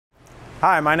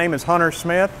Hi, my name is Hunter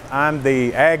Smith. I'm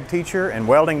the ag teacher and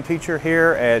welding teacher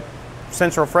here at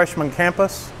Central Freshman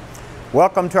Campus.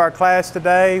 Welcome to our class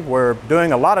today. We're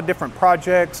doing a lot of different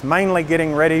projects, mainly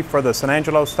getting ready for the San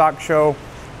Angelo Stock Show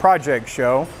project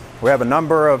show. We have a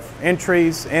number of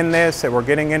entries in this that we're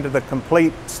getting into the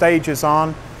complete stages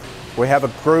on. We have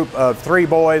a group of 3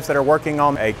 boys that are working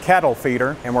on a cattle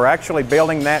feeder, and we're actually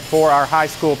building that for our high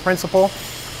school principal.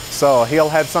 So he'll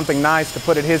have something nice to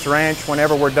put at his ranch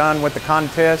whenever we're done with the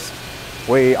contest.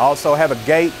 We also have a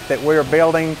gate that we're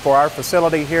building for our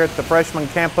facility here at the freshman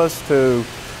campus to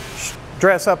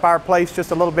dress up our place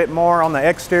just a little bit more on the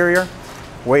exterior.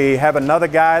 We have another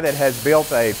guy that has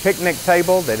built a picnic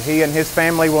table that he and his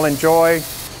family will enjoy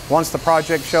once the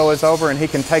project show is over, and he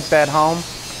can take that home.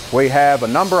 We have a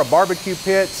number of barbecue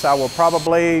pits. I will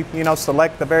probably,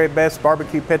 select the very best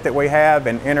barbecue pit that we have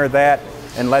and enter that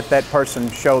and let that person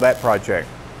show that project.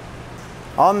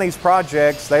 On these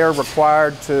projects, they are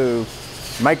required to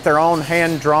make their own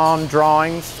hand-drawn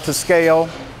drawings to scale.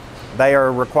 They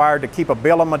are required to keep a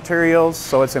bill of materials,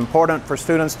 so it's important for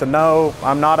students to know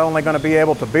I'm not only going to be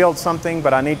able to build something,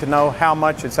 but I need to know how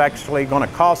much it's actually going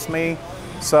to cost me.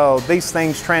 So these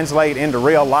things translate into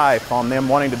real life on them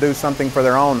wanting to do something for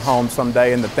their own home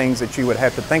someday, and the things that you would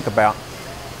have to think about.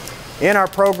 In our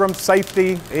program,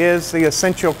 safety is the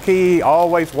essential key,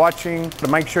 always watching to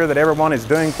make sure that everyone is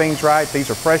doing things right.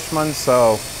 These are freshmen,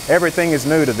 so everything is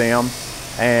new to them,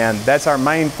 and that's our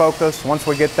main focus. Once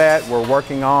we get that, we're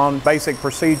working on basic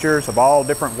procedures of all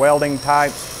different welding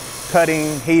types,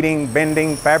 cutting, heating,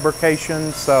 bending,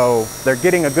 fabrication, so they're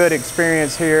getting a good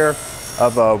experience here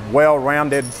of a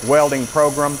well-rounded welding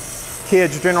program.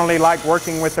 Kids generally like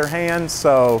working with their hands,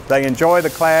 so they enjoy the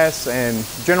class and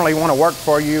generally want to work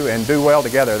for you and do well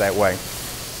together that way.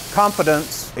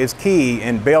 Confidence is key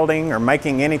in building or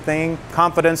making anything.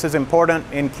 Confidence is important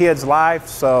in kids' life,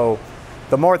 so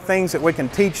the more things that we can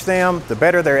teach them, the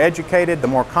better they're educated, the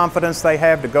more confidence they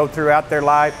have to go throughout their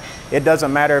life. It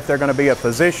doesn't matter if they're going to be a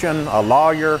physician, a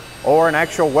lawyer, or an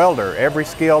actual welder. Every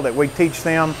skill that we teach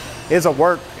them is a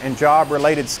work and job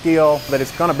related skill that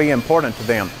is going to be important to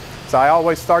them. So I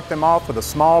always start them off with a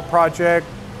small project.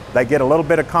 They get a little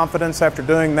bit of confidence after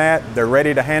doing that. They're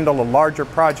ready to handle a larger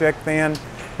project then.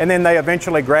 And then they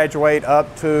eventually graduate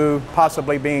up to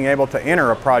possibly being able to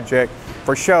enter a project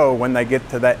for show when they get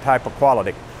to that type of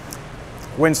quality.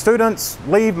 When students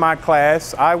leave my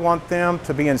class, I want them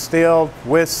to be instilled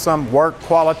with some work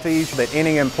qualities that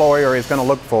any employer is going to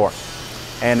look for.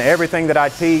 And everything that I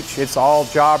teach, it's all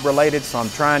job related, so I'm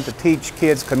trying to teach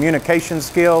kids communication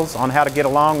skills on how to get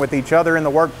along with each other in the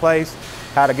workplace,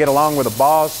 how to get along with a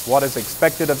boss, what is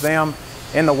expected of them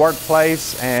in the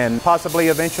workplace, and possibly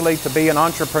eventually to be an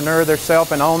entrepreneur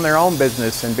themselves and own their own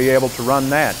business and be able to run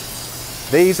that.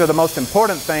 These are the most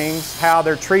important things. How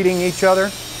they're treating each other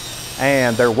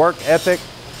and their work ethic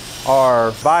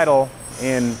are vital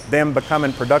in them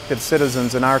becoming productive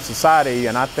citizens in our society,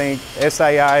 and I think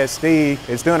SAISD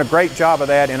is doing a great job of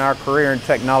that in our career and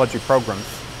technology programs.